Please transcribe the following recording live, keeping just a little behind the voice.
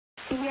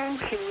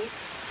Yankee,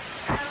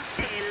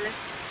 Hotel,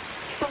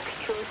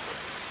 Foxtrot.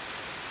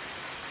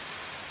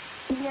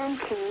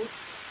 Yankee,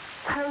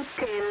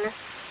 Hotel,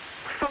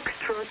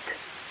 Foxtrot.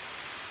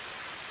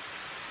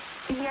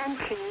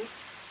 Yankee,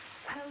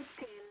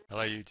 Hotel.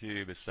 Hello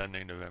YouTube, it's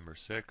Sunday, November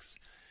 6th.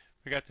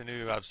 We got the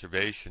new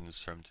observations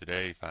from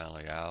today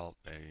finally out,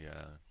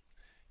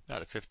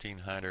 about at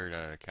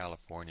 1500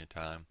 California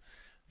time.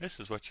 This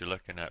is what you're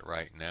looking at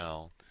right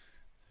now,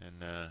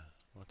 and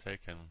we'll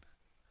take and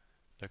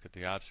look at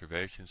the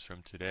observations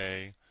from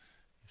today.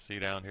 You see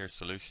down here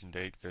solution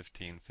date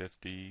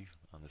 1550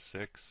 on the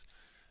 6th,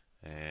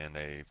 and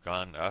they've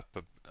gone up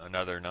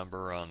another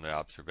number on the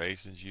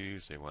observations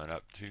used. They went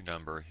up 2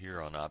 number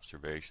here on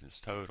observations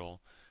total.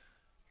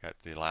 Got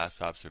the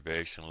last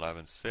observation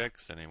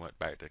 11.6, and he went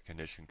back to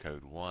condition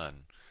code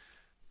 1.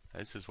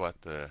 This is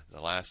what the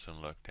last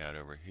one looked at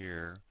over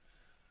here.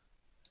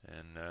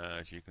 And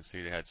as you can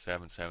see, they had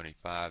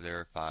 775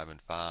 there, 5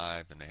 and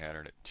 5, and they had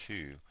it at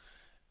 2.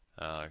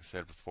 Like I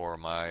said before,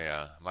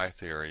 my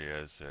theory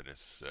is that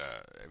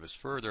it was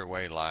further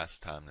away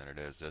last time than it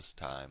is this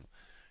time.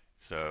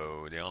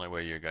 So the only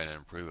way you're going to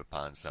improve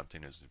upon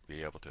something is to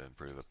be able to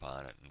improve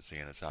upon it. And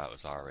seeing as how it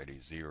was already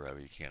 0,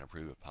 you can't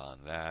improve upon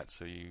that.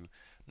 So you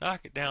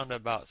knock it down to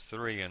about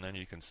 3, and then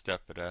you can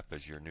step it up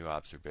as your new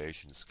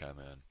observations come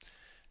in.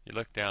 You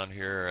look down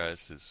here,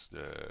 this is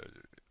the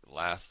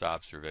last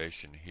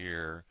observation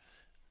here,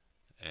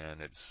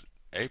 and it's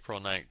April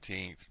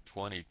 19th,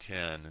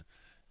 2010,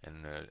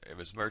 and it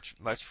was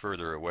much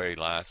further away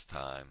last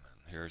time.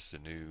 Here's the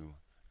new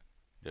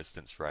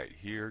distance right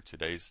here,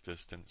 today's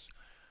distance.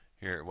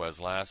 Here it was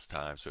last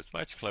time, so it's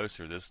much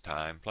closer this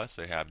time. Plus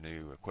they have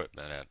new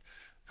equipment at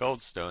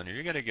Goldstone, and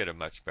you're going to get a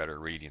much better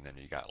reading than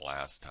you got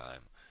last time.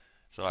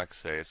 So like I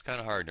say, it's kind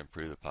of hard to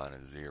improve upon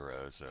a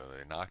 0, so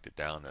they knocked it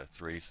down to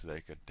 3 so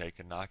they could take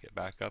and knock it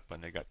back up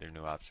when they got their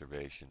new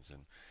observations.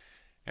 And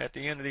at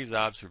the end of these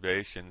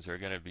observations, they're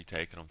going to be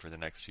taking them for the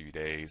next few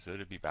days.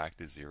 It'll be back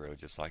to 0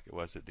 just like it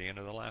was at the end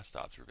of the last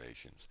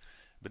observations.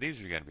 But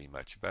these are going to be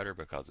much better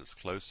because it's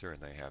closer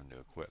and they have new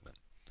equipment.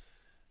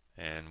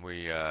 And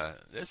we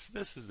this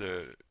is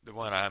the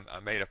one I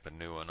made up a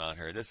new one on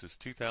here. This is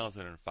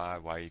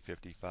 2005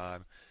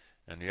 YU55,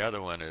 and the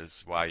other one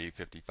is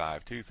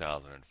YU55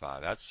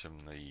 2005. That's from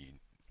the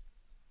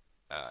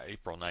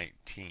April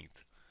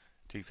 19th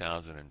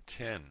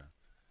 2010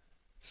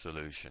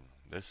 solution.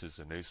 This is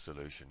the new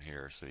solution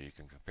here, so you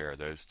can compare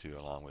those two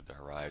along with the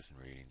horizon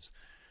readings.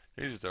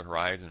 These are the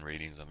horizon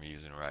readings I'm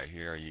using right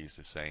here. I use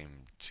the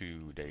same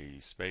 2-day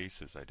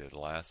space as I did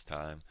last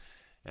time.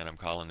 And I'm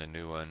calling the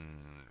new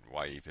one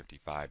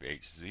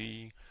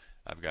YU55HZ.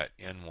 I've got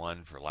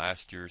N1 for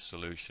last year's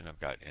solution. I've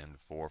got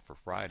N4 for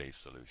Friday's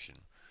solution.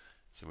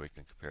 So we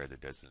can compare the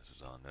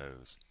distances on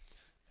those.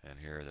 And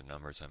here are the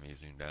numbers I'm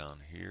using down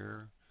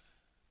here.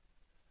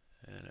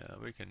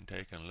 And we can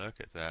take a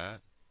look at that.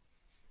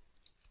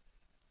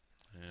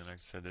 And like I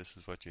said, this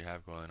is what you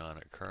have going on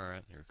at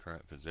current, your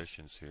current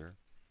positions here.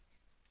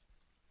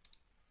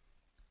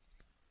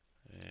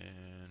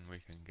 And we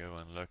can go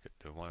and look at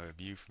the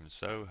view from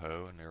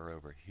Soho, and they're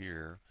over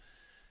here.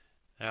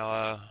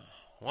 Now,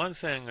 one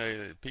thing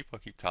people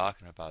keep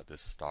talking about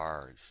this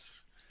star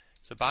is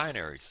it's a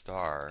binary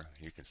star.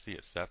 You can see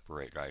it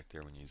separate right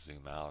there when you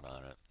zoom out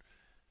on it.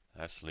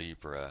 That's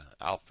Libra,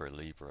 Alpha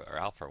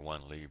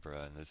 1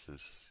 Libra, and this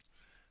is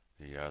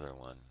the other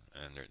one.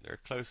 And they're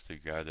close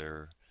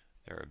together.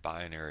 They're a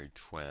binary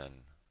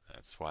twin.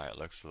 That's why it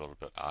looks a little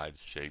bit odd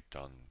shaped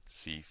on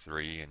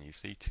C3, and you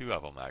see 2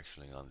 of them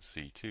actually on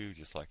C2,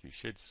 just like you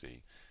should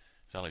see.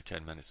 It's only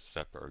 10 minutes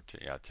of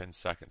 10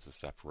 seconds of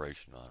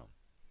separation on them.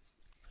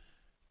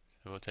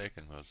 So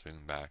we'll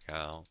zoom back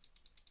out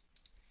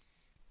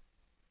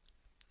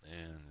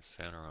and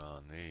center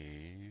on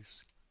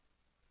these.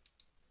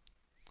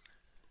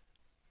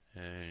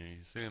 And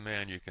you zoom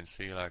in, you can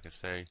see, like I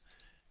say,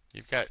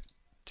 you've got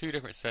 2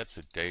 different sets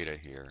of data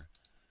here.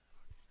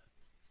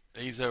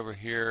 These over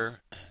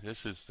here,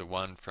 this is the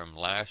one from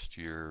last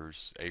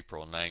year's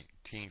April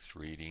 19th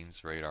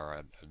readings,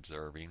 radar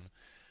observing.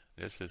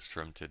 This is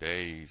from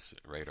today's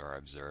radar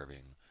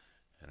observing.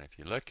 And if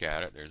you look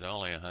at it, there's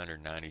only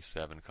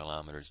 197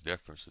 kilometers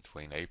difference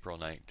between April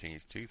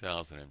 19th,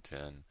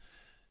 2010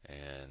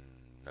 and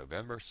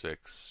November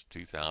 6th,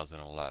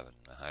 2011.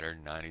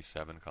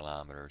 197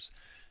 kilometers.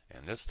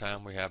 And this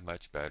time we have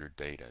much better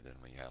data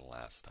than we had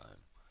last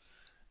time.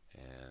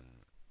 And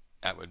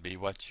that would be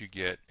what you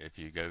get if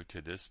you go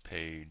to this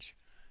page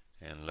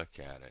and look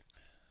at it.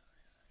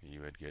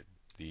 You would get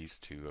these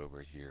 2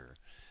 over here.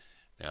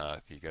 Now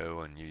if you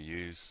go and you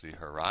use the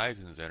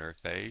horizons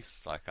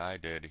interface like I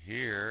did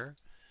here,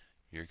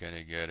 you're going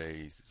to get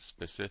a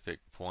specific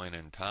point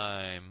in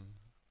time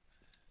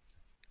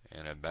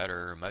and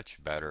a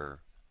much better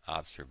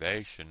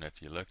observation.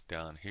 If you look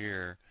down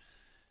here,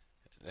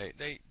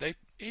 they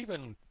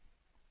even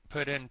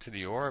put into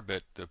the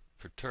orbit the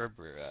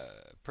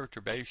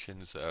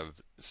perturbations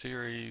of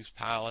Ceres,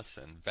 Pallas,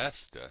 and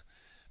Vesta,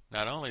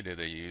 not only do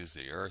they use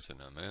the Earth and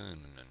the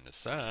Moon and the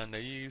Sun,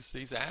 they use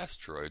these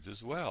asteroids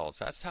as well.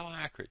 So that's how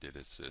accurate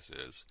this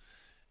is.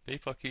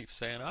 People keep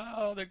saying,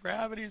 oh, the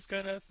gravity's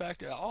going to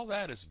affect it. All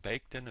that is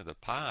baked into the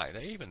pie.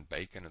 They even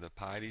bake into the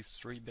pie these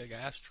three big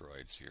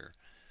asteroids here.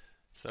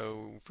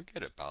 So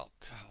forget about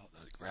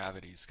the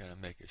gravity's going to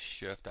make a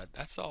shift.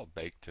 That's all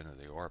baked into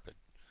the orbit.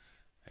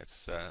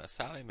 That's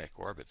how they make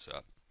orbits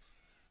up.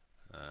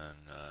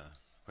 And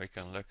we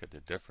can look at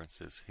the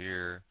differences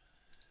here.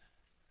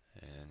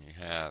 And you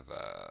have,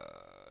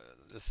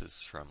 this is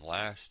from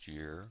last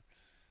year,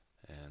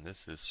 and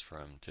this is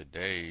from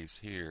today's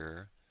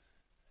here.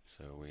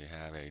 So we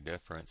have a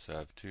difference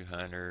of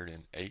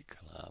 208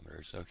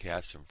 kilometers. Okay,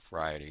 that's from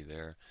Friday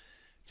there.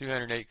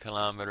 208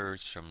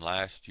 kilometers from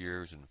last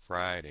year's and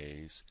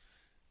Friday's.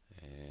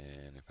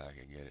 And if I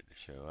could get it to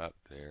show up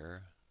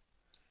there,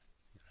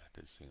 I have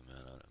to zoom in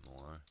on it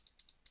more.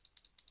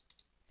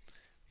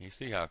 You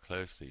see how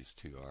close these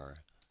two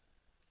are.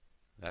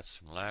 That's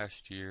from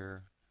last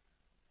year,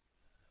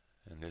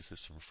 and this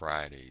is from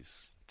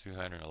Friday's.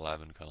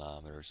 211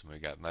 kilometers, and we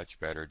got much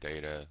better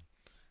data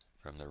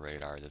from the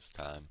radar this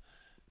time.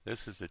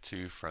 This is the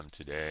two from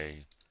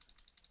today.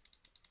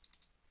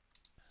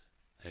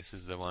 This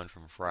is the one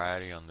from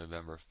Friday on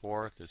November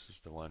 4th. This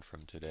is the one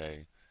from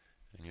today.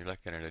 And you're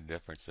looking at a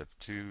difference of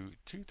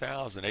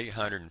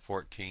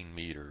 2,814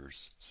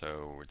 meters.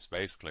 So it's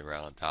basically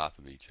right on top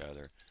of each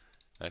other.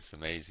 That's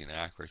amazing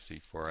accuracy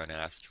for an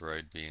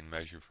asteroid being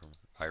measured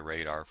by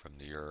radar from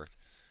the Earth.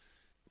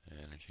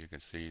 And as you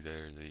can see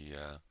there,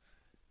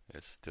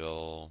 it's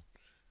still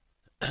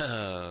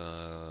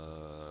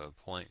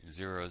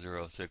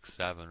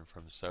 0.0067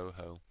 from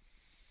SOHO.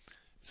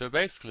 So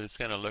basically it's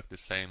going to look the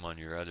same on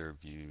your other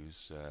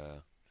views.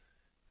 I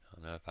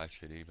don't know if I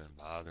should even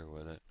bother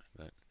with it,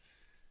 but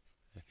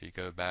if you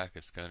go back,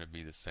 it's going to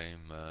be the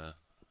same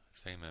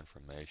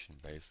information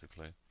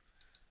basically.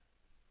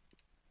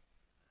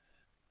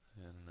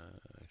 And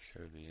I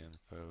show the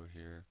info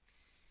here,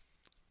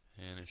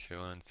 and it's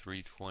showing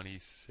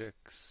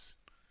 326,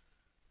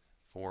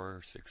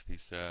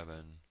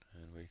 467,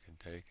 and we can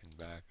take and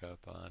back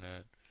up on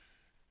it,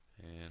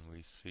 and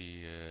we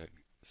see it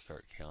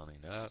start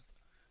counting up.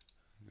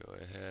 Go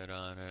ahead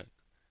on it,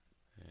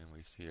 and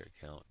we see it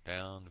count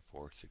down to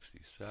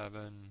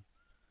 467,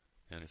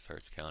 and it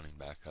starts counting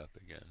back up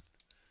again.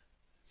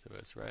 So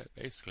it's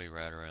basically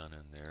right around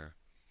in there.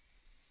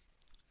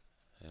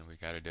 And we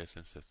got a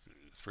distance of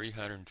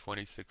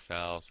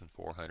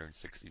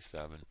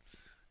 326,467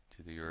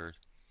 to the Earth.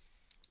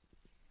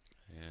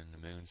 And the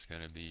Moon's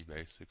going to be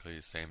basically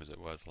the same as it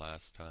was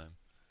last time.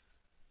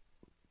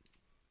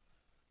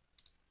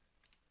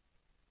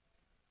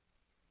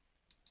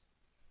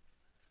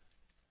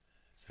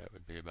 So that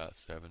would be about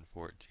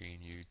 714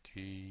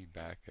 UT.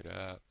 Back it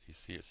up. You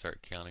see it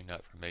start counting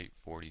up from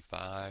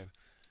 845.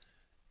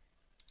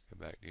 Go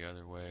back the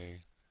other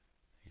way.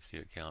 You see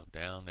it count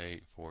down to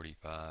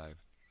 845.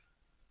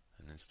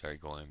 And then start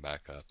going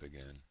back up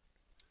again.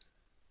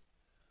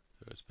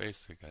 So it's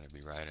basically going to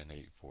be right in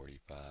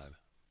 845.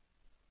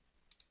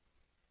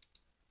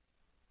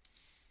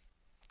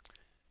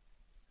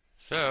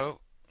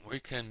 So we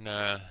can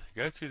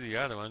go through the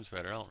other ones,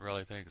 but I don't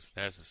really think it's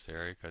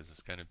necessary because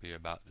it's going to be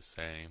about the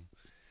same.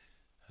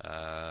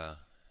 I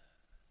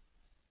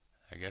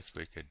guess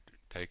we could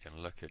take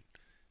and look at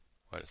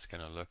what it's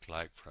going to look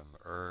like from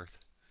Earth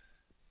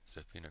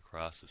zipping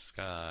across the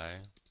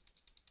sky.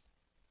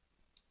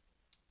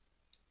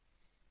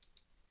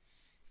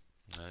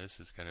 Now this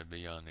is going to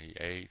be on the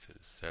 8th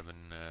at 7.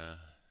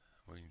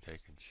 We can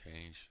take and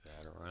change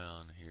that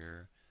around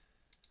here.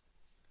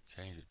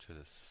 Change it to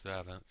the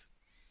 7th.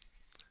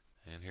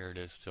 And here it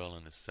is still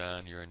in the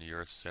Sun. You're in the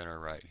Earth center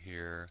right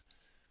here.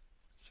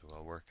 So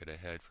we'll work it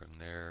ahead from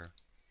there.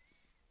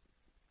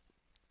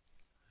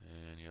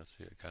 And you'll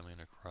see it coming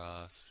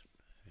across.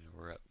 And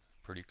we're up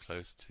pretty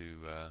close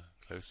to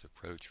close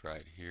approach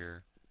right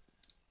here.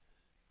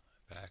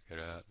 Back it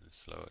up and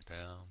slow it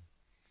down.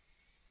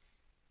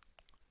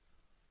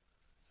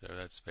 So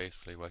that's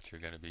basically what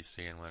you're going to be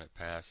seeing when it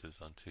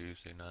passes on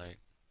Tuesday night.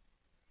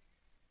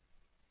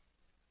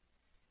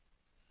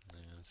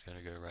 And it's going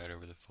to go right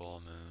over the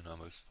full moon,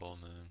 almost full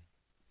moon.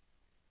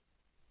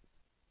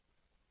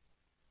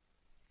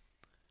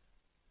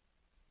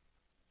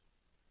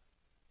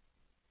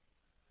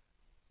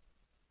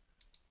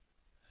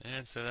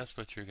 And so that's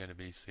what you're going to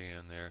be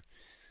seeing there.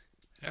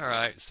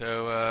 Alright,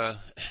 so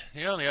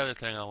the only other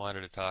thing I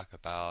wanted to talk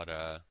about,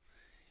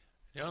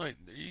 you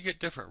get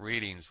different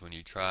readings when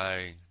you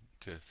try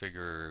to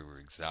figure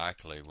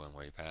exactly when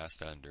we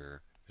passed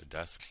under the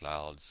dust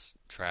cloud's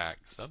track.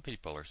 Some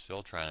people are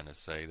still trying to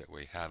say that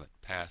we haven't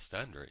passed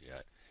under it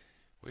yet.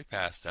 We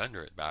passed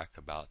under it back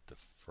about the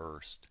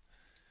 1st.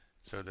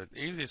 So the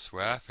easiest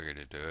way I figure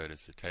to do it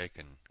is to take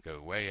and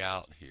go way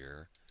out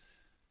here,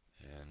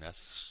 and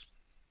that's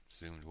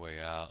zoomed way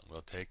out.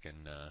 We'll take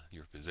and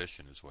your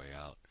position is way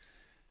out.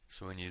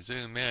 So when you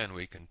zoom in,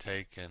 we can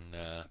take and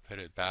put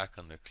it back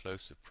on the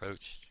close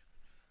approach,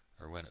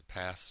 or when it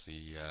passed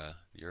the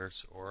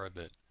Earth's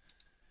orbit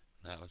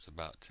That was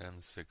about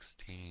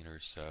 1016 or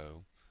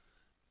so.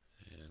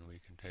 And we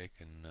can take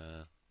and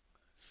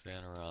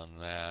center on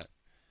that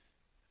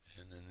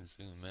and then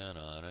zoom in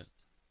on it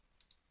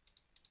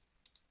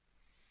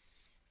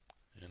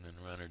and then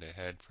run it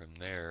ahead from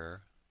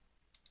there.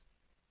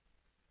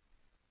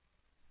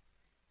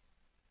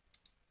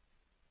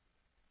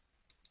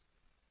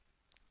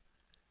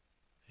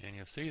 And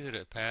you'll see that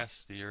it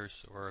passed the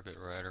Earth's orbit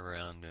right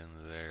around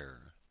in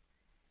there.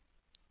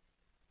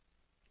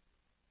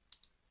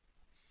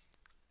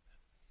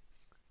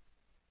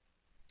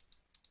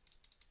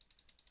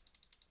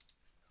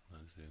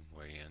 I'll zoom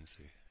way in,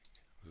 see,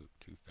 move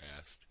too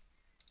fast.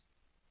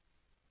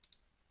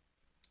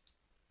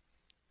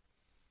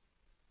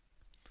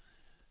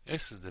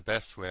 This is the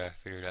best way I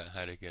figured out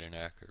how to get an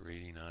accurate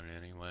reading on it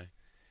anyway.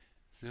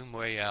 Zoom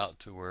way out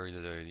to where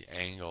the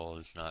angle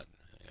is not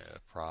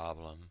a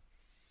problem.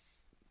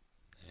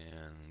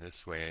 And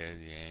this way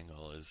the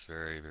angle is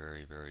very,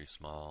 very, very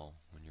small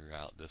when you're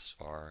out this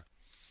far.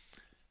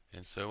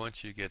 And so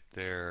once you get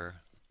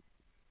there,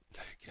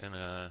 they can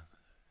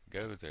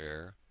go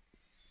there.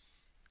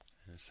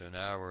 And so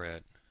now we're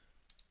at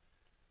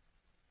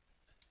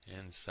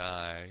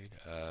inside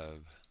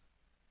of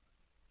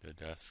the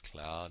dust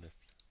cloud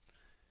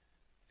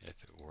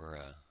if it were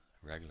a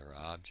regular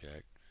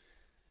object.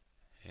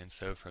 And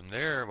so from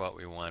there what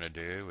we want to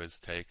do is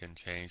take and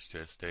change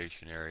to a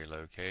stationary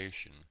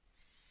location.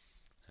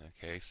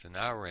 Okay, so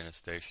now we're in a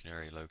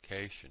stationary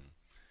location.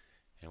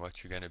 And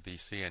what you're going to be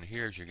seeing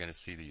here is you're going to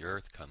see the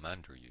Earth come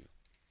under you.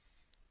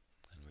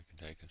 And we can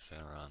take a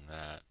center on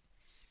that.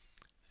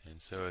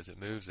 And so as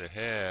it moves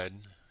ahead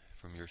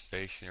from your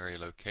stationary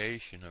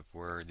location of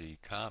where the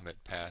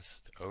comet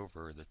passed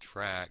over the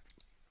track,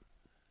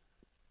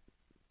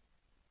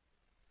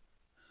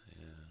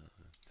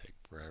 it'll take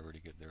forever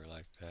to get there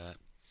like that.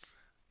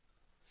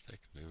 Let's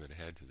take and move it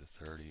ahead to the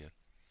 30th.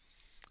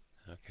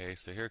 Okay,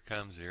 so here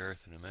comes the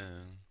Earth and the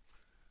Moon.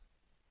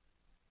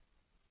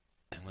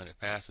 And when it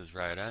passes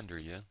right under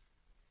you,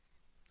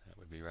 that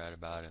would be right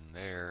about in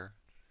there.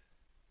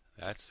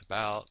 That's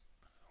about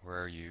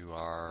where you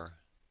are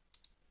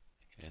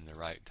in the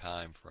right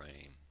time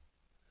frame.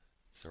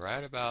 So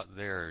right about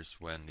there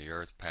is when the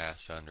Earth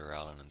passed under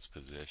Ellen's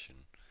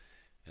position.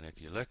 And if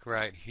you look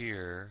right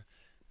here,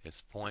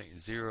 it's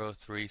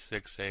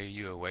 0.036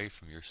 AU away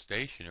from your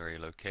stationary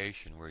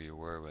location where you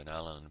were when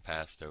Ellen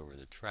passed over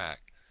the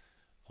track.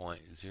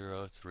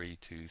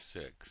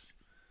 0.0326.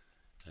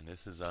 And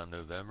this is on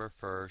November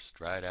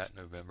 1st, right at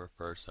November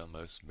 1st,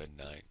 almost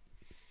midnight.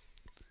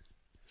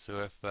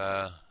 So if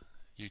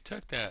you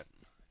took that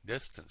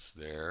distance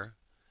there,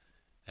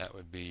 that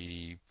would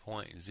be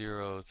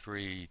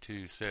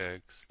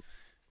 0.0326,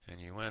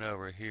 and you went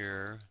over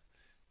here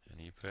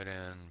and you put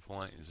in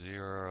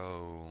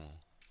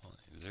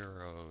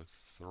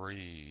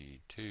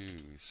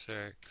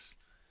 0.0326,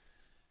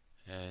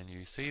 and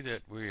you see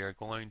that we are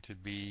going to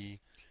be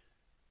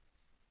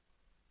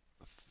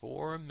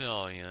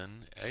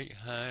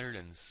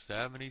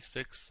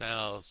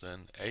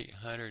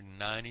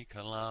 4,876,890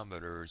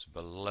 kilometers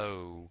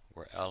below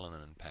where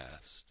Ellen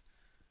passed.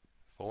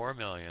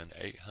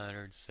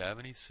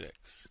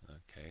 4,876.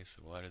 Okay,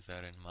 so what is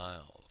that in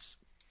miles?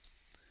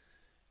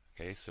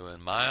 Okay, so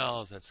in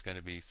miles that's going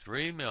to be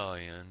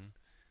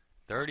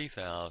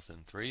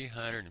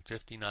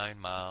 3,030,359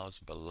 miles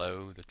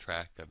below the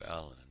track of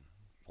Ellen.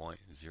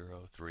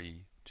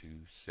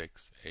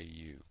 0.0326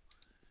 AU.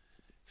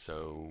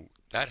 So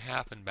that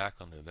happened back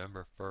on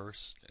November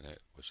 1st, and it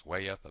was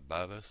way up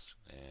above us,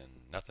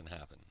 and nothing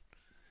happened.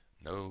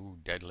 No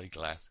deadly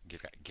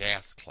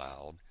gas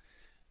cloud,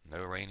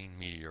 no raining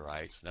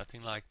meteorites,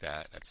 nothing like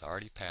that. That's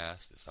already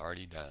passed. It's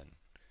already done.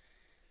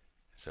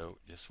 So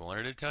just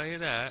wanted to tell you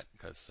that,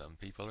 because some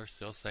people are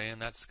still saying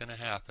that's going to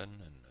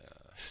happen, and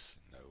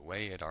no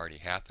way, it already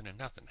happened, and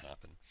nothing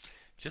happened.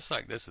 Just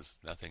like this is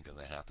nothing going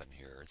to happen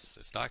here.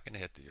 It's not going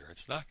to hit the Earth.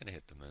 It's not going to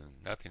hit the Moon.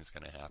 Nothing's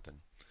going to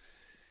happen.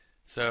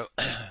 So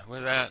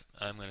with that,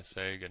 I'm going to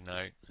say good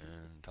night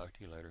and talk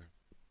to you later.